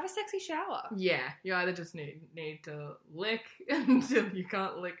like... have a sexy shower. Yeah. You either just need to lick until you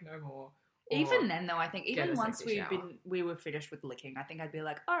can't lick no more. Even then, though, I think even once we were finished with licking, I think I'd be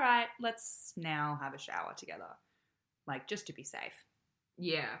like, all right, let's now have a shower together. Like, just to be safe.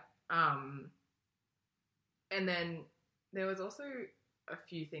 Yeah. And then there was also a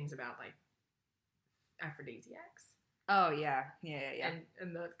few things about, like, aphrodisiacs. Oh, yeah. Yeah.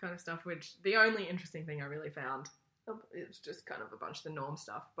 And that kind of stuff, which the only interesting thing I really found, it was just kind of a bunch of the norm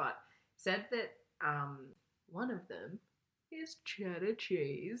stuff, but said that one of them is cheddar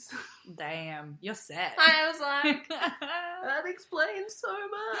cheese. Damn, you're set. I was like, that explains so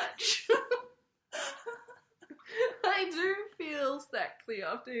much. I do feel sexy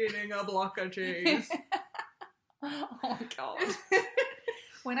after eating a block of cheese. Oh my god.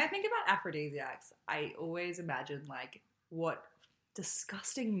 When I think about aphrodisiacs, I always imagine like what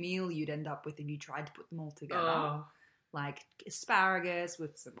disgusting meal you'd end up with if you tried to put them all together. Oh. like asparagus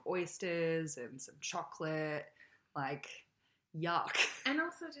with some oysters and some chocolate, like yuck. And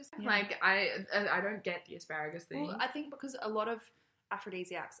also just like I don't get the asparagus thing. Well, I think because a lot of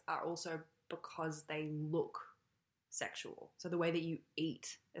aphrodisiacs are also because they look sexual. So the way that you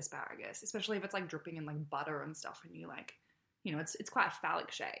eat asparagus, especially if it's like dripping in like butter and stuff, and you like, you know, it's quite a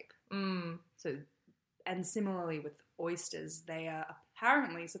phallic shape. So, and similarly with oysters, they are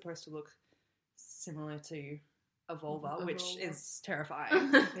apparently supposed to look similar to a vulva, which is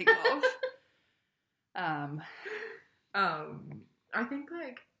terrifying to think of. I think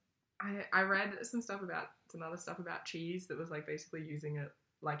like I read some other stuff about cheese that was like basically using it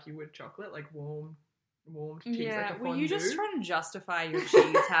like you would chocolate, like warmed cheese. Yeah, like a were you fondue. just trying to justify your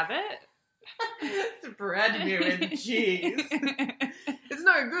cheese habit? It's bread new and cheese. It's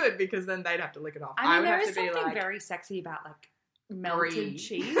no good because then they'd have to lick it off. I mean, would there have is to be something like, very sexy about like melted brie.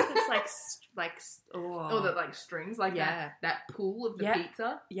 cheese. It's like or the like strings, like that pool of the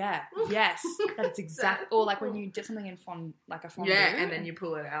pizza. Yeah, yes, that's exactly. Or like when you dip something in like a fondue. Yeah, and then you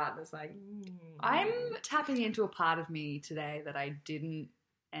pull it out, and it's like. I'm tapping into a part of me today that I didn't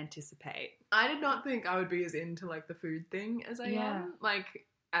anticipate. I did not think I would be as into like the food thing as I am, like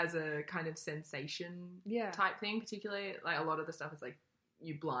as a kind of sensation type thing. Particularly, like a lot of the stuff is like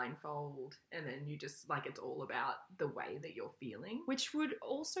you blindfold and then you just like it's all about the way that you're feeling, which would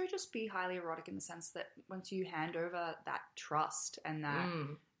also just be highly erotic in the sense that once you hand over that trust and that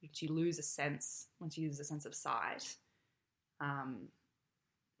once you lose a sense of sight,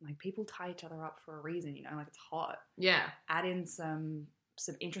 like people tie each other up for a reason, you know, like it's hot. Yeah. Add in some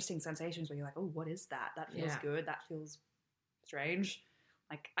interesting sensations where you're like, oh, what is that? That feels good. That feels strange.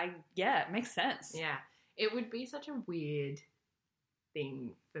 Like it makes sense. Yeah. It would be such a weird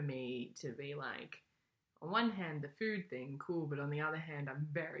thing for me to be like, on one hand, the food thing, cool, but on the other hand, I'm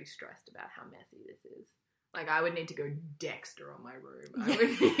very stressed about how messy this is. Like, I would need to go Dexter on my room. I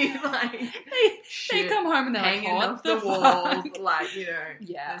would be like, they come home and they're like, hanging off the the walls, like, you know.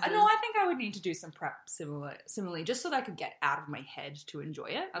 Yeah, I know. I think I would need to do some prep similarly, just so that I could get out of my head to enjoy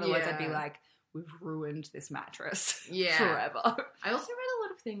it. Otherwise, I'd be like, we've ruined this mattress forever. I also read a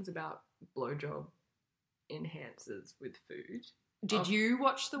lot of things about blowjob enhancers with food. Did you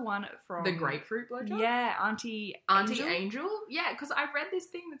watch the one from the grapefruit blowjob? Yeah, Auntie Angel. Yeah, because I read this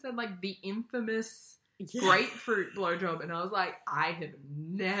thing that said like the infamous grapefruit blowjob, and I was like, I have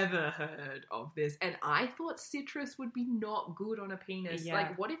never heard of this, and I thought citrus would be not good on a penis. Yeah.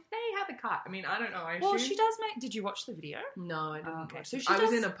 Like, what if they have a cut? I mean, I don't know. Well, she does make. Did you watch the video? No, I didn't. Okay, watch so it. she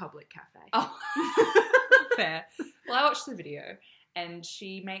was in a public cafe. Oh, fair. Well, I watched the video, and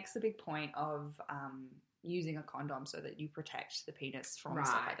she makes a big point of using a condom so that you protect the penis from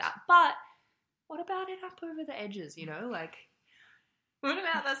stuff like that. But what about it up over the edges? You know, like. What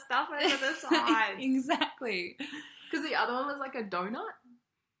about the stuff over the sides? Exactly. Because the other one was like a donut.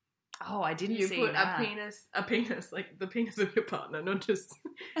 Oh, I didn't see that. You put a penis, like the penis of your partner, not just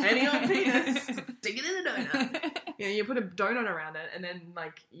any old penis. Stick it in a donut. Yeah, you put a donut around it, and then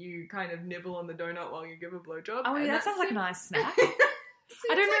like you kind of nibble on the donut while you give a blowjob. Oh, yeah, that sounds like a nice snack.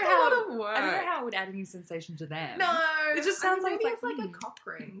 I don't know how it would add any sensation to them. No, it just sounds like it's like a cock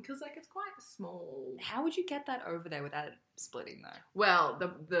ring because like it's quite small. How would you get that over there without it splitting though? Well,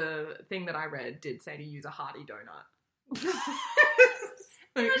 the thing that I read did say to use a hearty donut.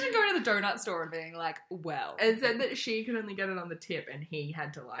 Imagine going to the donut store and being like, "Well," and said that she could only get it on the tip, and he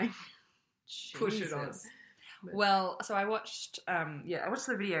had to like push it on. Well, so I watched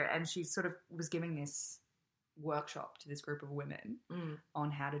the video, and she sort of was giving this workshop to this group of women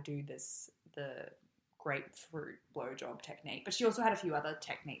on how to do the grapefruit blowjob technique, but she also had a few other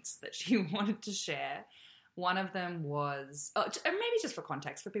techniques that she wanted to share. One of them was, and maybe just for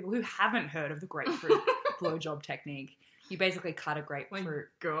context, for people who haven't heard of the grapefruit blowjob technique, you basically cut a grapefruit.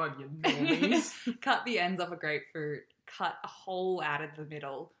 My God, you normies. Cut the ends off a grapefruit, cut a hole out of the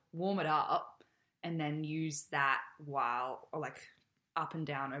middle, warm it up, and then use that up and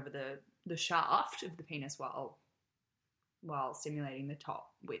down over the shaft of the penis while stimulating the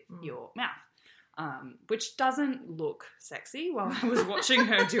top with your mouth, which doesn't look sexy. While I was watching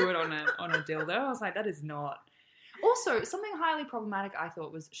her do it on a dildo, I was like, that is not. Also, something highly problematic I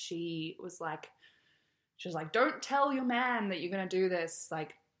thought was she was like, don't tell your man that you're going to do this,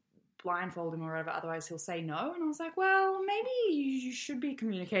 like blindfold him or whatever, otherwise he'll say no. And I was like, well, maybe you should be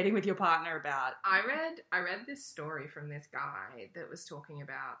communicating with your partner about. I read this story from this guy that was talking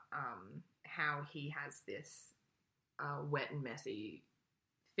about how he has this wet and messy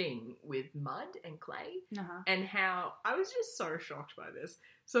thing with mud and clay, and how I was just so shocked by this.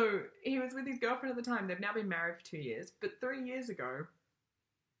 So he was with his girlfriend at the time. They've now been married for 2 years, but 3 years ago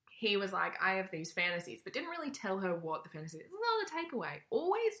he was like, I have these fantasies, but didn't really tell her what the fantasy is. This is another takeaway.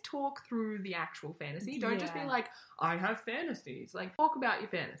 Always talk through the actual fantasy. Don't just be like, I have fantasies. Like, talk about your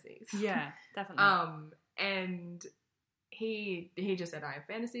fantasies. Yeah, definitely. And he just said, I have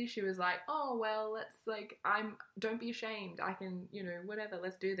fantasies. She was like, oh, well, let's like, don't be ashamed. I can, whatever,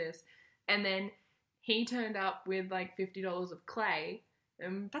 let's do this. And then he turned up with like $50 of clay.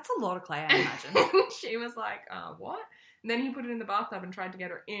 That's a lot of clay, I imagine. She was like, what? And then he put it in the bathtub and tried to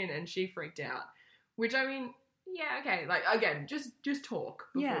get her in, and she freaked out. Which, I mean, yeah, okay. Like, again, just talk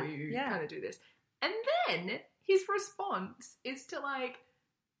before you kind of do this. And then his response is to, like,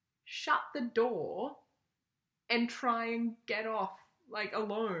 shut the door and try and get off, like,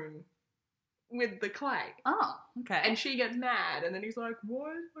 alone with the clay. Oh, okay. And she gets mad, and then he's like,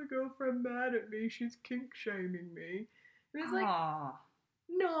 why is my girlfriend mad at me? She's kink-shaming me. And it's like...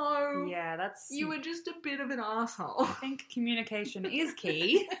 No. Yeah, that's... You were just a bit of an asshole. I think communication is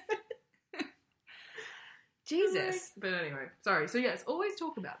key. Jesus. But anyway, sorry. So yes, always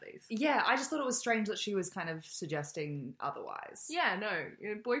talk about these. Yeah, I just thought it was strange that she was kind of suggesting otherwise. Yeah, no.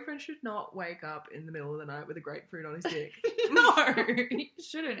 Your boyfriend should not wake up in the middle of the night with a grapefruit on his dick. No, he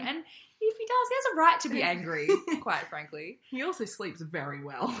shouldn't. And if he does, he has a right to be angry, quite frankly. He also sleeps very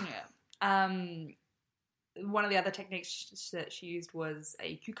well. Yeah. One of the other techniques that she used was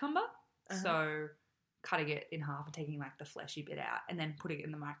a cucumber. So cutting it in half and taking like the fleshy bit out and then putting it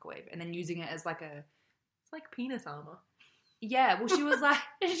in the microwave and then using it as like it's like penis armor. Yeah, well she was like,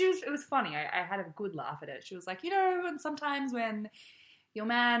 it was funny. I had a good laugh at it. She was like, and sometimes when your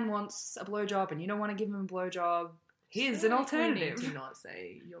man wants a blowjob and you don't want to give him a blowjob, here's an alternative. Do not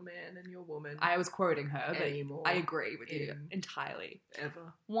say your man and your woman. I was quoting her, but anymore I agree with you entirely.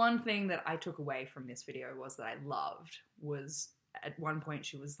 Ever. One thing that I took away from this video was that I loved was at one point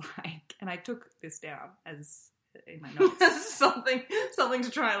she was like, and I took this down as in my notes. something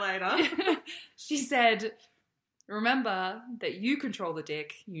to try later. She said, remember that you control the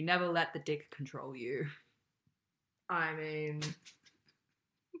dick, you never let the dick control you. I mean...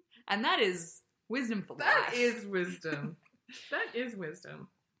 And that is... wisdom for life. That is wisdom. That is wisdom.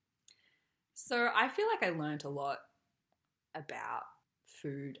 So I feel like I learnt a lot about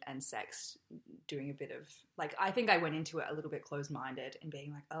food and sex doing a bit of... Like, I think I went into it a little bit closed-minded and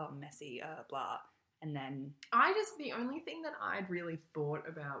being like, oh, messy, blah. And then... The only thing that I'd really thought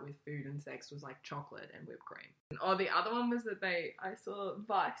about with food and sex was, like, chocolate and whipped cream. Oh, the other one was that I saw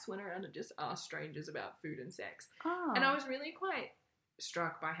Vice went around and just asked strangers about food and sex. Oh. And I was really quite...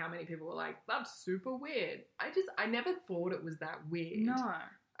 struck by how many people were like, that's super weird. I never thought it was that weird. No.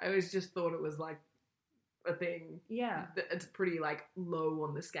 I always just thought it was like a thing. Yeah. It's pretty like low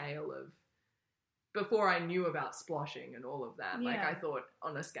on the scale of, before I knew about sploshing and all of that, like I thought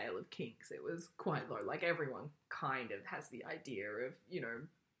on a scale of kinks it was quite low. Like everyone kind of has the idea of,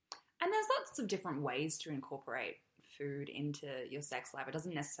 And there's lots of different ways to incorporate food into your sex life. It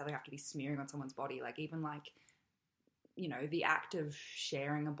doesn't necessarily have to be smearing on someone's body. Like even like, the act of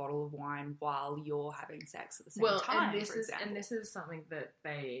sharing a bottle of wine while you're having sex at the same time. And this is something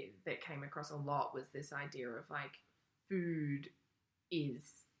that came across a lot, was this idea of like food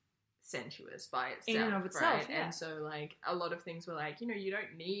is sensuous by itself, in and of itself, right? And so like a lot of things were like, you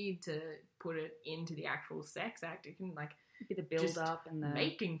don't need to put it into the actual sex act. It can like be the build up and the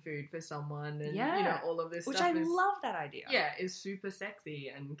making food for someone, and all of this which stuff. Which I love that idea. Yeah, is super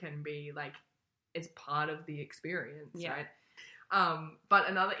sexy and can be like, it's part of the experience, right? But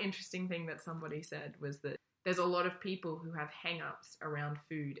another interesting thing that somebody said was that there's a lot of people who have hang-ups around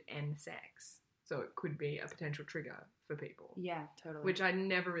food and sex. So it could be a potential trigger for people. Yeah, totally. Which I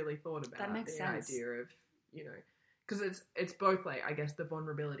never really thought about. That makes sense. The idea of, because it's both like, I guess, the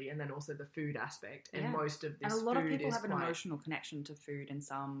vulnerability and then also the food aspect. And most of this, and a lot food of people is have an emotional connection to food in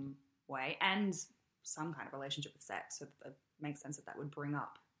some way and some kind of relationship with sex. So it makes sense that would bring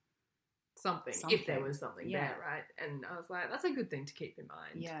up something if there was something there, right? And I was like, that's a good thing to keep in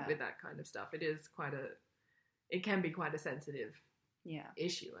mind with that kind of stuff. It can be quite a sensitive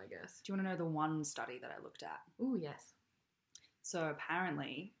issue, I guess. Do you want to know the one study that I looked at? Oh, yes. So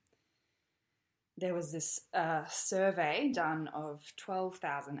apparently there was this survey done of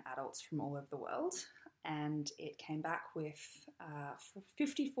 12,000 adults from all over the world, and it came back with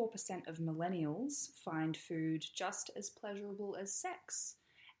 54% of millennials find food just as pleasurable as sex.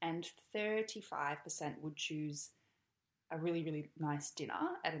 And 35% would choose a really, really nice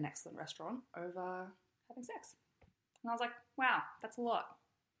dinner at an excellent restaurant over having sex. And I was like, wow, that's a lot.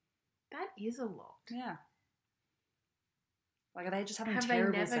 That is a lot. Yeah. Like, are they just having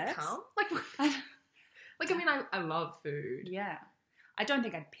terrible sex? Have they never come? I mean, I love food. Yeah. I don't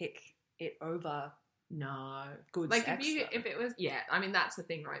think I'd pick it over No. Good like sex, if it was, yeah, I mean, that's the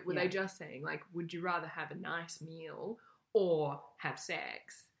thing, right? Were Yeah. they just saying, like, would you rather have a nice meal or have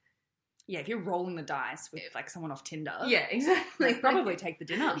sex? Yeah, if you're rolling the dice with like someone off Tinder, Yeah, exactly. like, probably take the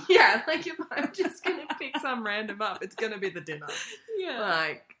dinner. Yeah, like if I'm just gonna pick some random up, it's gonna be the dinner. Yeah.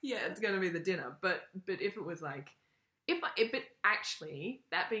 Like, Yeah. it's gonna be the dinner. But if it was like, but actually,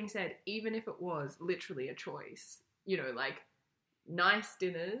 that being said, even if it was literally a choice, you know, like nice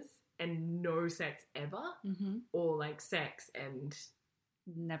dinners and no sex ever, Mm-hmm. or like sex and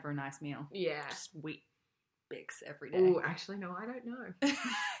Never a nice meal. yeah. Just wheat bix every day. Oh, actually, no, I don't know.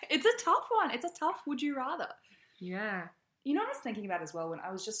 It's a tough one. It's a tough would you rather. Yeah. You know what I was thinking about as well when I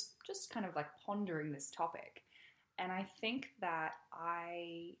was just kind of like pondering this topic, and I think that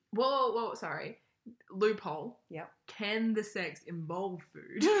Whoa, sorry. Loophole. Yep. Can the sex involve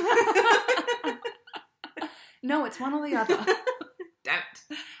food? No, it's one or the other. Damn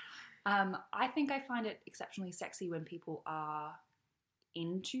it. I think I find it exceptionally sexy when people are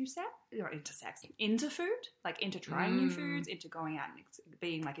into food, like into trying new foods, into going out and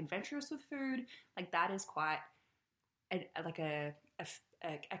being like adventurous with food. Like that is quite a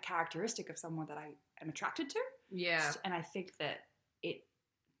characteristic of someone that I am attracted to. Yeah. And I think that I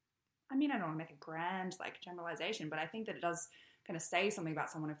don't want to make a grand like generalization, but I think that it does kind of say something about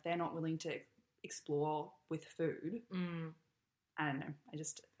someone if they're not willing to explore with food. I don't know.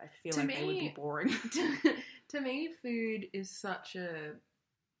 I feel like they would be boring. To me, food is such an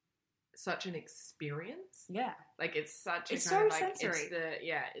experience. Yeah. Like it's so It's sensory.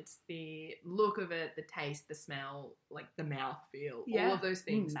 it's the look of it, the taste, the smell, like the mouthfeel, Yeah. all of those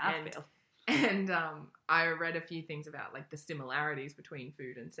things. Mouthfeel. And I read a few things about like the similarities between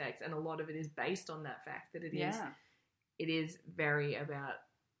food and sex, and a lot of it is based on that fact that it is very about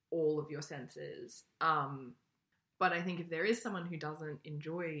all of your senses. But I think if there is someone who doesn't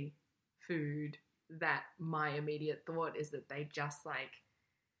enjoy food, that my immediate thought is that they just like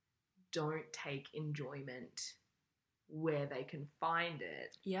don't take enjoyment where they can find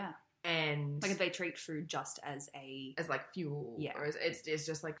it. Yeah. And Like if they treat food just as like fuel. Yeah. Or it's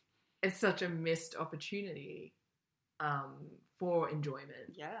just like, it's such a missed opportunity for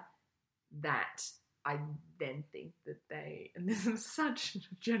enjoyment. Yeah. That I then think that and this is such a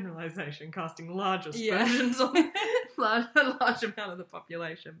generalization, casting large aspersions on a large amount of the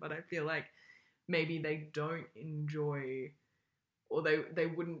population, but I feel like maybe they don't enjoy, or they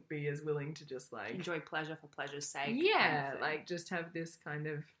wouldn't be as willing to just like enjoy pleasure for pleasure's sake. Yeah, kind of like just have this kind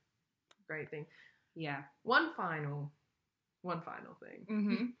of great thing. Yeah. One final thing.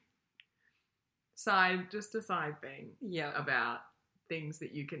 Mm-hmm. Just a side thing. Yeah. About things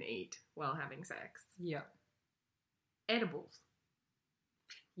that you can eat while having sex. Yeah. Edibles.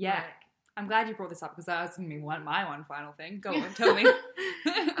 Yeah. Like, I'm glad you brought this up because that was going to be my one final thing. Go on, tell me.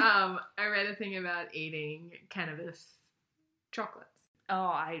 I read a thing about eating cannabis chocolates. Oh,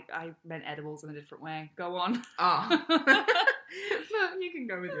 I meant edibles in a different way. Go on. Oh. Well, you can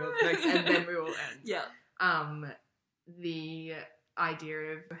go with yours next and then we will end. Yeah. The idea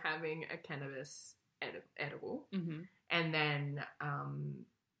of having a cannabis edible Mm-hmm. and then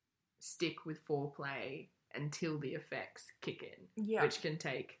stick with foreplay until the effects kick in, Yeah. which can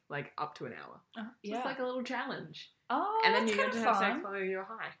take like up to an hour. Yeah. It's like a little challenge. Oh, And then that's you get kind to of have fun. sex while you're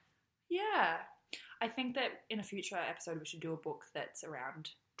high. Yeah. I think that in a future episode we should do a book that's around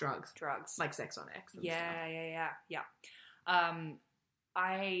Drugs. like Sex on X and yeah.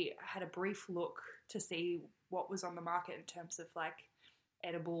 I had a brief look to see what was on the market in terms of like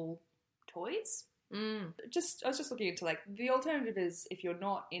edible toys. stuff. I was just looking into like the alternative is if you're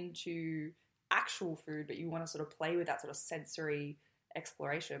not into actual food but you want to sort of play with that sort of sensory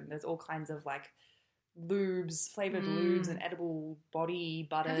exploration, there's all kinds of like flavored lubes and edible body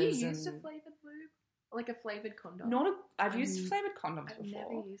butters. Have you used a and flavored lube? Like a flavored condom? I've used flavored condoms I've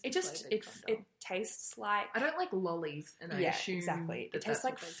before. never used It a just flavoured condom. it tastes like I don't like lollies, and I yeah, assume exactly. that It tastes that's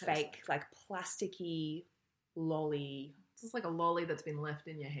like what they taste fake, like plasticky lolly. It's just like a lolly that's been left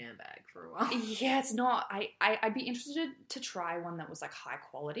in your handbag for a while. Yeah, it's not. I'd be interested to try one that was like high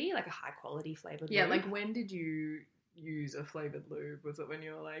quality flavored. Yeah, lube. like when did you use a flavored lube? Was it when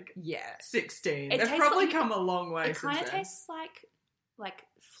you were like yeah, 16? It They've tastes probably like- come a long way it since kind of then. tastes like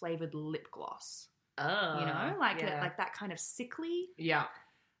flavored lip gloss. Oh, You know, like yeah. like that kind of sickly. Yeah.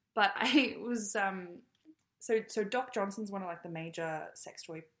 But I was so Doc Johnson's one of like the major sex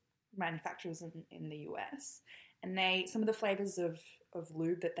toy manufacturers in the US, and some of the flavors of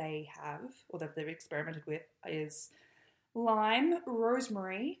lube that they have or that they've experimented with is lime,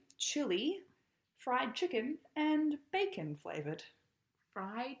 rosemary, chili, fried chicken, and bacon flavored.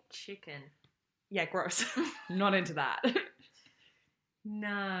 Fried chicken. Yeah, gross. Not into that.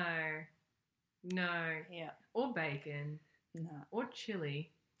 No. No. Yeah. Or bacon. No. Or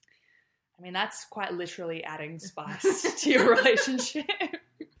chili. I mean, that's quite literally adding spice to your relationship.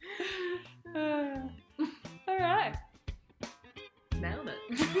 All right. Nailed it.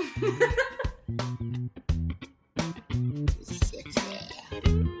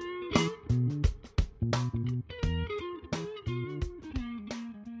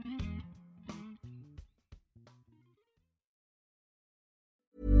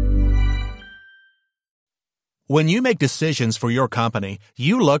 When you make decisions for your company,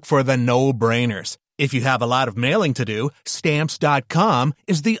 you look for the no-brainers. If you have a lot of mailing to do, Stamps.com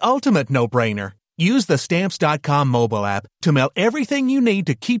is the ultimate no-brainer. Use the Stamps.com mobile app to mail everything you need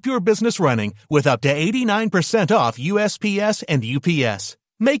to keep your business running with up to 89% off USPS and UPS.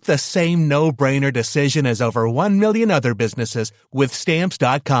 Make the same no-brainer decision as over 1 million other businesses with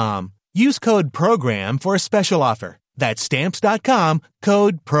Stamps.com. Use code PROGRAM for a special offer. That's Stamps.com,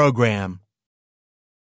 code PROGRAM.